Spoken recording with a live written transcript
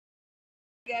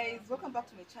Guys, welcome back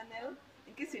to my channel.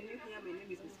 In case you're new here, my name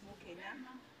is Miss Kenya,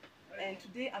 and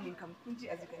today I'm in KAMUKUNJI.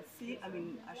 As you can see, I'm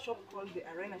in a shop called the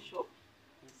Arena Shop.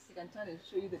 You can turn and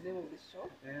show you the name of the shop.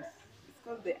 Yes. It's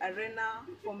called the Arena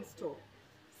Home Store.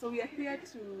 So we are here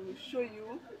to show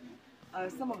you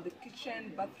some of the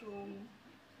kitchen, bathroom,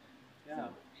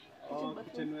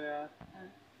 kitchenware,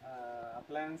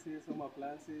 appliances, home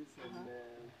appliances,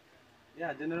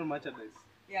 and general merchandise.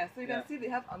 Yeah, so you can see they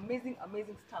have amazing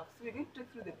stuff. So we're going to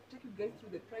take you guys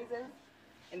through the prices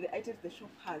and the items the shop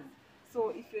has. So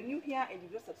if you're new here and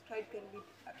you've not subscribed,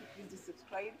 please do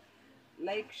subscribe,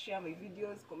 like, share my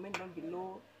videos, comment down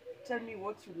below. Tell me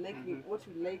what you like me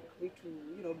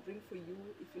to bring for you.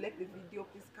 If you like the video,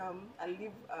 please come. I'll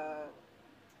leave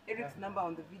Eric's number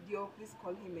on the video. Please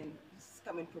call him and please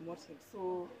come and promote him.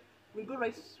 So we'll go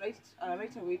right away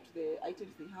to the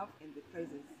items they have and the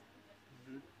prices.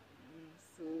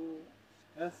 So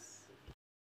Yes.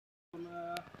 Well,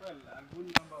 a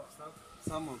good number of stuff.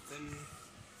 Some of them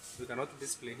we cannot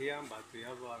display here, but we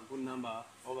have a good number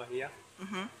over here.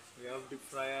 We have deep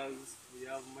fryers, we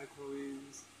have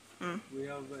microwaves, we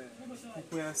have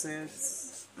cookware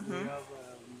sets, we have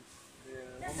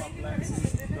the home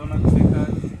appliances, donut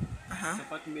makers,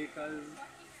 chapati makers,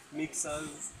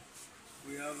 mixers,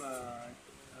 we have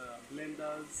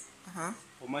blenders,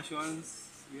 commercial ones.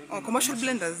 commercial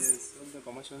blenders. Yes, all the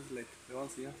commercials like the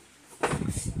ones here.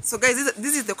 So guys,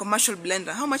 this is the commercial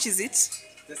blender. How much is it?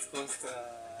 This cost,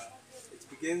 it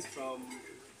begins from,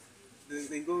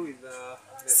 they go with the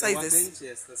sizes.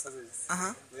 Yes, the sizes.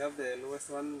 We have the lowest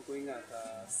one going at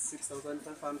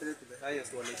 6,500 to the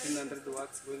highest one, 1,800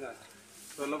 watts, going at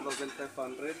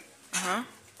 12,500.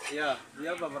 Yeah, we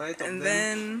have a variety of them. And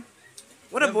then,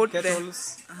 what about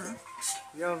kettles?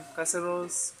 We have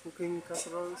casseroles, cooking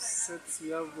casseroles sets, we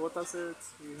have water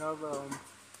sets, we have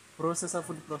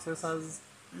food processors,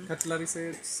 cutlery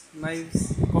sets,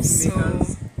 knives, coffee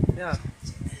makers. Yeah.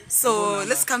 So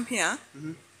let's come here.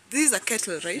 This is a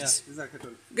kettle, right? Yeah, this is a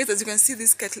kettle. Guys, as you can see,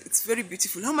 this kettle, it's very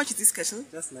beautiful. How much is this kettle?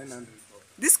 Just 900.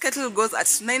 This kettle goes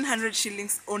at 900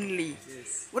 shillings only.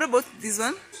 Yes. What about this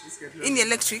one? This kettle In the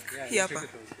electric? yeah, Here.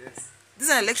 electric kettle, yes. This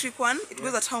is an electric one. It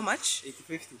goes at how much?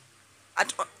 850.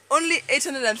 At only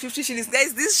 850 shillings.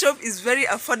 Guys, this shop is very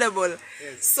affordable.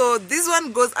 Yes. So this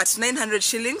one goes at 900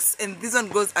 shillings and this one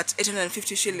goes at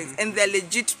 850 shillings. And they're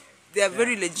legit. They are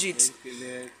very legit.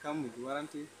 They come with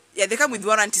warranty. Yeah, they come with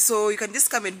warranty. So you can just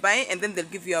come and buy and then they'll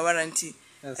give you a warranty.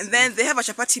 Yes, and then they have a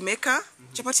chapati maker.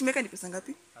 Chapati maker ni pesa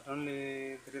ngapi? At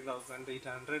only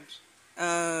 3,800.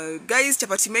 Guys,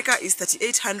 chapati maker is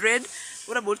 3,800.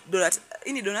 What about donut?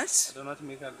 Any donut? Donut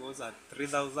maker goes at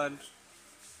 3,000.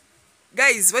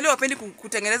 Guys, wale wapendi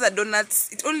kutengeneza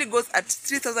donuts, it only goes at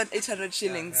 3,800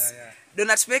 shillings.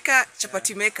 Donut maker,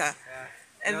 chapati maker.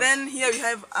 And then here we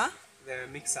have the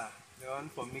mixer, the one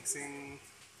for mixing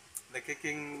the cake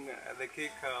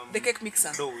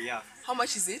mixer. Dough, yeah. How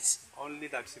much is it? Only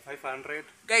 3,500.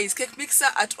 Guys, cake mixer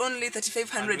at only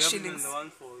 3,500 shillings. We have the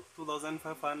ones for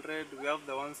 2,500. We have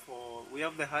the ones for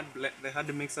the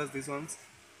hard mixers. These ones.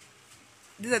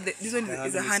 This one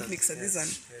is a hand mixer. Yes, this one.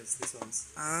 Yes, this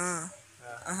ones.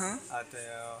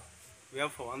 We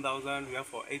have for 1,000. We have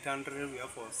for 800. We have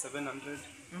for 700.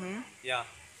 Yeah.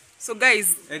 So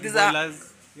guys, egg these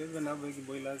boilers. You even have egg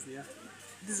boilers here.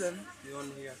 This one. The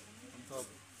one here on top.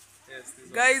 Yes,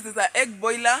 this guys, there's an egg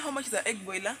boiler. How much is the egg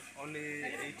boiler? Only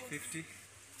 850.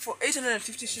 For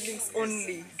 850 shillings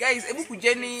only. Guys, ebu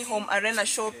kujeni Home Arena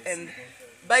Shop and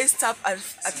buy stuff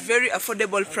at very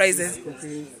affordable prices.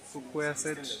 Cookware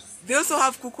set. They also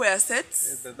have cookware sets.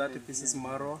 Yes, the 30 pieces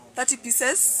marwa. 30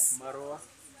 pieces. Marwa.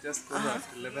 Just goes at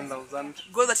 11,000.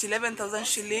 Goes at 11,000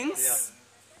 shillings.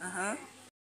 Yeah.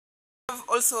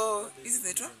 Also, is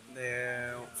it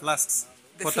the flasks?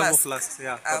 The portable flasks,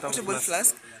 yeah. Portable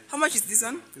flask. How much is this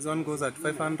one? This one goes at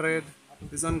 500.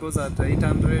 This one goes at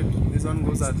 800. This one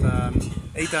goes at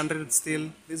 800 still.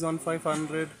 This one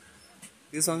 500.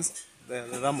 These ones,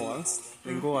 the damo ones,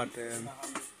 they go at.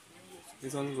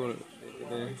 These ones go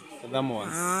the damo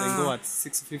ones. They go at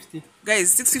 650.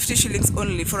 Guys, 650 shillings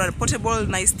only for a portable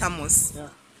nice thermos. Yeah.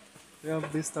 We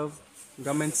have this stuff,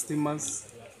 garment steamers.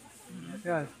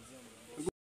 Yeah.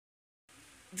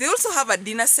 They also have a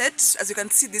dinner set, as you can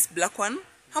see this black one.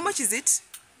 How much is it?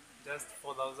 Just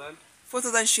 4,000.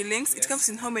 4,000 shillings. Yes. It comes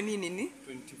in how many, Nini?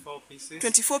 24 pieces.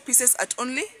 24 pieces at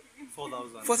only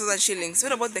 4,000. 4,000 shillings.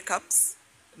 What about the cups?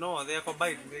 No, they are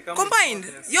combined. They come combined?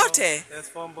 Yote? There's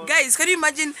 4 balls. Guys, can you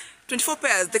imagine 24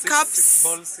 pairs? The cups? 6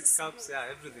 balls, 6 cups, yeah,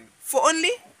 everything. For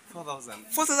only 4,000.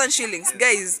 4,000 shillings. Yes.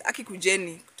 Guys, aki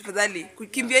kujeni. Tafadhali.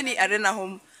 Kimbieni Arena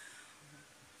Home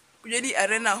Kujeni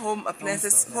Arena Home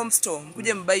Appliances Home Store.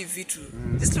 Kuje mbuy vitu.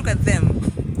 Just look at them.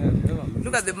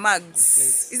 Look at the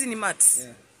mugs. Hizi ni mats.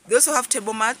 Yeah. They also have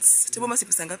table mats. Table mats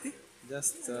pesa ngapi?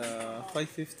 Just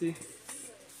 550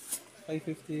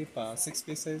 per 6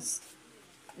 pieces.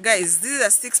 Guys, this is a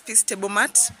 6-piece table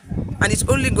mat and it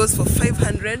only goes for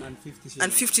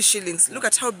 550 shillings. Look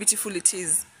at how beautiful it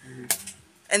is.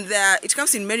 And it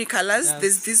comes in many colors. Yes.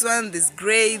 There's this one, there's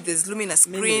gray, there's luminous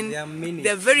green.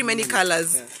 There are very many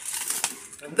colors. Yeah.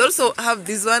 They also have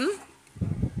this one.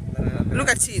 Look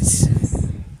at it.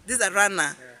 This is a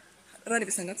runner. Yeah.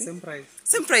 Same price.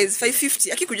 Same price,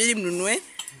 550. Aki kujeni mnunue.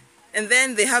 And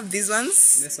then they have these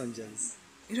ones. Messengers.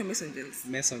 You know messengers?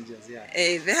 Messengers, yeah.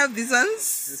 They have these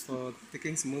ones. This for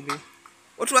taking smoothie.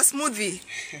 What was smoothie?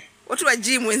 What was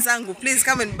gym wenzangu? Please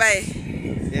come and buy.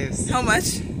 Yes. How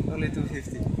much? Only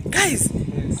 250. Guys,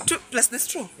 yes. 2 plus the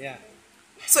straw. Yeah.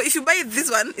 So if you buy this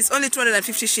one, it's only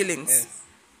 250 shillings. Yes.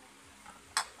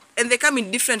 And they come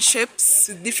in different shapes,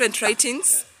 with different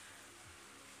writings.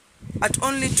 At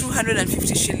only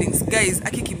 250 shillings. Guys,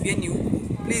 Aki kimbieni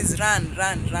huku. Please run.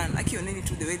 Aki oneni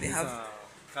to the way they have.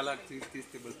 Colored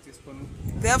teaspoon.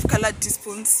 They have colored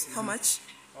teaspoons. How much?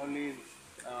 Only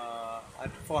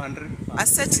at 400. A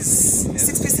set is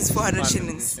 6 pieces, 400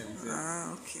 shillings. Yeah.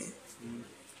 Ah, okay.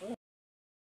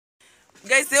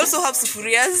 Guys, they also have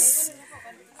sufurias.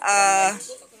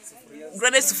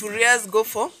 Granite sufurias go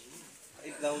for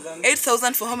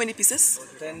 8,000 for how many pieces?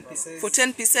 For 10 pieces. For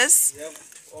 10 pieces. Yep.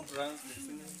 All brands,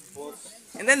 both.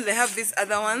 And then they have these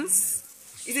other ones.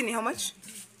 Isn't it how much?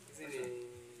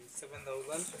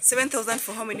 7,000. 7,000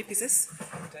 for how many pieces?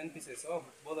 10 pieces. Oh,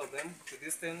 both of them. So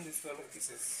this 10, this 12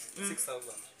 pieces.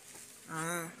 6,000.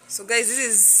 So guys, this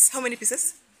is how many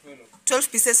pieces?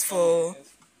 12 pieces for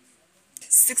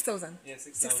 6,000. Yeah,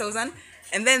 6,000.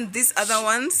 And then these other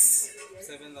ones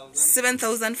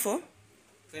 7,000 for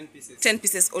 10 pieces. 10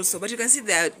 pieces also. But you can see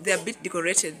they are a bit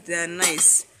decorated. They are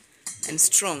nice and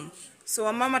strong. So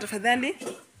wamama tafadhali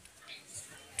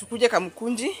tukuje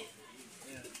Kamukunji.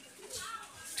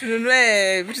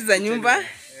 Tununue vitu za nyumba.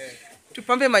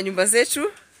 Tupambe manyumba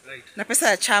zetu na pesa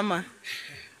ya chama.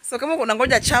 So kama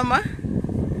unangoja chama,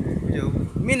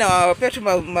 mimi nawapea tu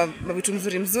vitu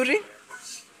mzuri.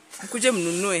 Mkuje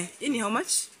mnunue. Hii ni how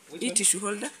much? Hii tissue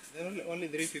holder? Only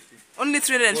 350. Only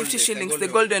 350 shillings, the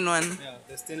golden one. Yeah,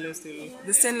 the stainless steel.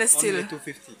 The stainless steel. Only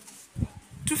 250.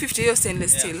 250 hiyo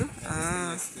stainless steel.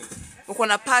 Wako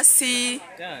na pasi.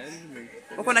 Yeah,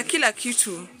 wako na kila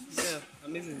kitu. Yeah,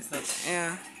 amazing stuff.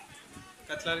 Yeah.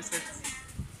 Cutlery sets.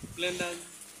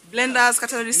 Blenders,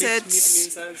 cutlery sets. Meat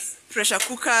mincers. Pressure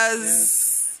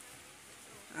cookers.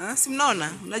 Yeah. Si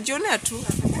mnaona? Unajionea tu.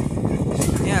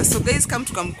 Yeah, so guys, come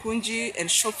to Kamukunji and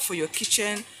shop for your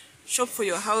kitchen, shop for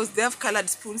your house. They have colored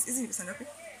spoons. Isn't it Sangapi?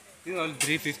 These are all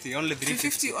 350. Only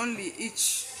 350. 350 only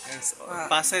each. Yes.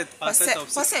 Per set. Per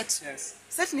set. Yes.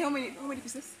 Set ni how many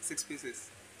pieces? 6 pieces.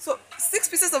 So 6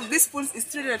 pieces of these spoons is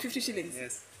 350 shillings.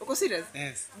 Yes. Okay, serious?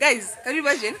 Yes. Guys, can you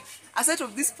imagine a set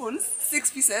of these spoons,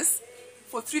 6 pieces,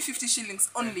 for 350 shillings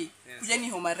only? Kujani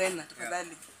Homarena,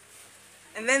 tafadhali.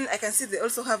 And then I can see they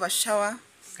also have a shower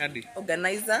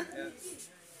organizer.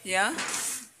 Yeah.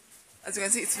 As you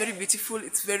can see, it's very beautiful.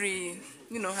 It's very,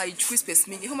 haichukui space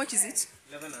mingi. How much is it?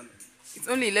 1,100. It's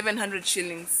only 1,100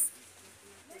 shillings.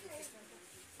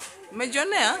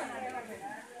 Umejionea?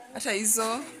 Hata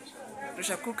hizo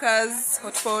pressure cookers,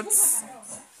 hot pots.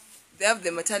 They have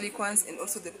the metallic ones and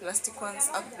also the plastic ones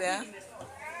up there.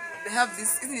 They have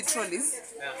this, isn't it trolleys?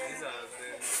 Yeah, these are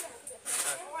the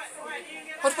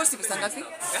hot pots ni pesa ngapi?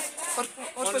 Yeah.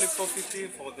 Only 450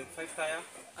 for the 5 tire.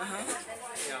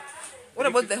 Yeah. What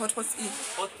about the hot pots?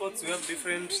 Hot pots, we have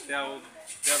different. There are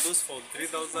those for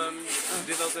 3,000,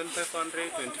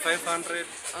 3,500, 2,500,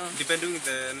 depending on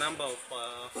the number of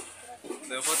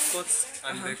the hot pots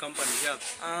and the company. Yeah.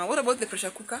 What about the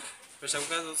pressure cooker? Pressure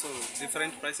cookers also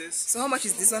different prices. So how much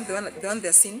is this one? The one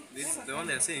they're seeing? The one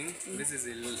they're seeing. This is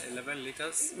 11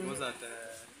 liters. It was at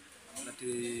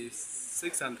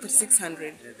 600.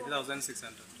 600. Yeah,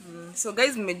 3,600. So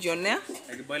guys, mmejionea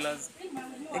egg boilers.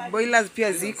 Egg boilers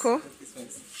pia ziko.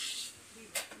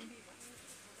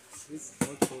 This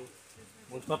also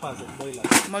multi-purpose egg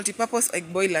boilers. Multi-purpose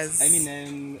egg boilers. I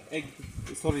mean egg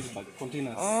storage bag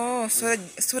containers. Oh,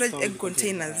 storage egg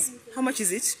containers. How much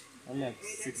is it? Only like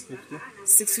 650.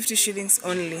 650 shillings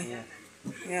only.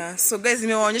 Yeah. So guys,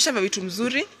 nimewaonyesha vitu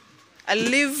mzuri. I'll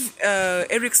leave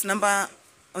Eric's number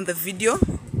on the video.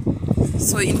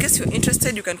 So in case you're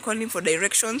interested, you can call him for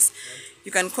directions.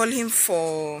 You can call him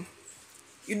for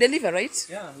You deliver, right?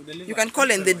 Yeah, we deliver. You can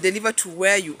call and they deliver to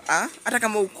where you are. Hata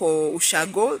kama uko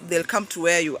Ushago, they'll come to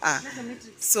where you are.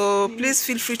 So please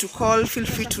feel free to call, feel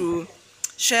free to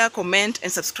share, comment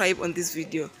and subscribe on this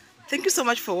video. Thank you so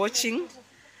much for watching.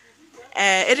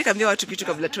 Eric ambia watu kitu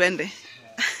kabla tuende.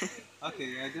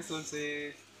 Okay, I just want to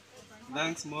say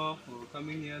thanks more for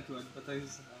coming here to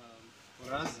advertise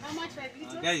for us.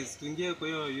 Guys, tuingie kwa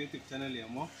hiyo YouTube channel ya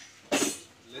Mo.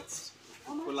 Let's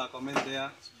pull a comment there.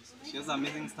 She has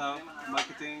amazing stuff,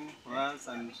 marketing for us,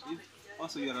 and if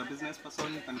also you're a business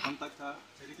person, you can contact her,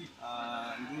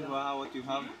 give her what you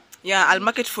have. Yeah, I'll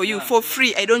market for you for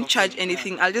free. I don't charge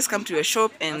anything. I'll just come to your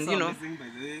shop and That's you know. Amazing, by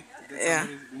the way. Yeah.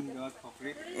 Doing that for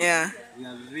free. Yeah. We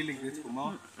are really grateful,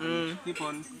 Mo. Keep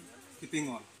on keeping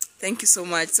on. Thank you so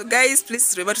much. So guys,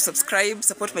 please remember to subscribe,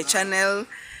 support my channel,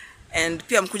 and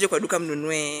pia mkuje kwa duka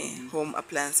mnunue home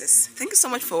appliances. Thank you so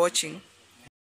much for watching.